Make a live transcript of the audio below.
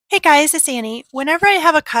Hey guys, it's Annie. Whenever I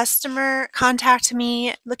have a customer contact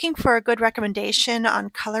me looking for a good recommendation on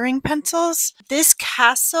coloring pencils, this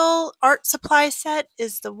Castle art supply set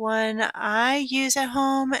is the one I use at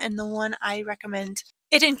home and the one I recommend.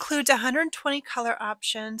 It includes 120 color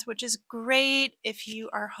options, which is great if you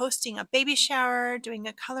are hosting a baby shower, doing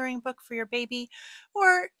a coloring book for your baby,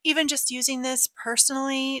 or even just using this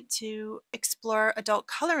personally to explore adult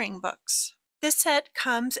coloring books. This set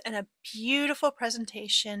comes in a beautiful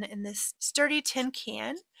presentation in this sturdy tin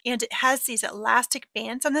can, and it has these elastic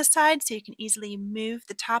bands on the side so you can easily move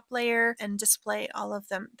the top layer and display all of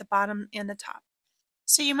them, the bottom and the top.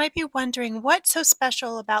 So you might be wondering what's so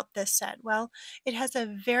special about this set? Well, it has a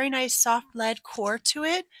very nice soft lead core to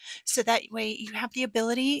it, so that way you have the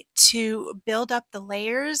ability to build up the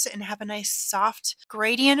layers and have a nice soft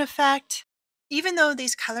gradient effect. Even though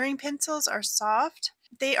these coloring pencils are soft,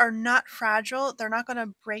 they are not fragile. They're not going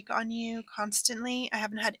to break on you constantly. I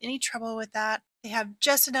haven't had any trouble with that. They have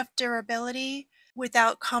just enough durability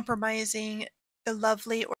without compromising the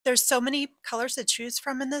lovely. There's so many colors to choose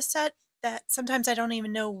from in this set that sometimes I don't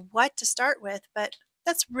even know what to start with, but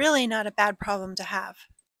that's really not a bad problem to have.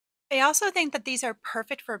 I also think that these are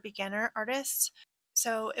perfect for beginner artists,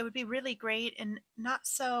 so it would be really great and not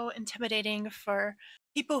so intimidating for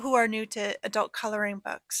people who are new to adult coloring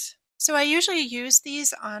books. So I usually use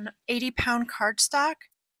these on 80-pound cardstock.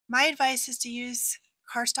 My advice is to use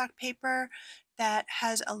cardstock paper that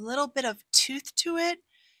has a little bit of tooth to it,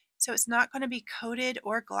 so it's not going to be coated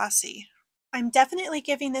or glossy. I'm definitely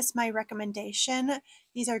giving this my recommendation.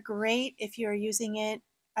 These are great if you're using it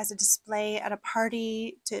as a display at a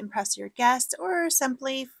party to impress your guests or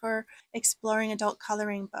simply for exploring adult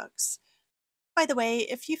coloring books. By the way,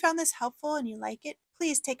 if you found this helpful and you like it,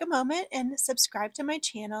 please take a moment and subscribe to my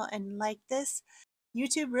channel and like this.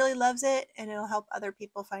 YouTube really loves it and it'll help other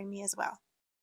people find me as well.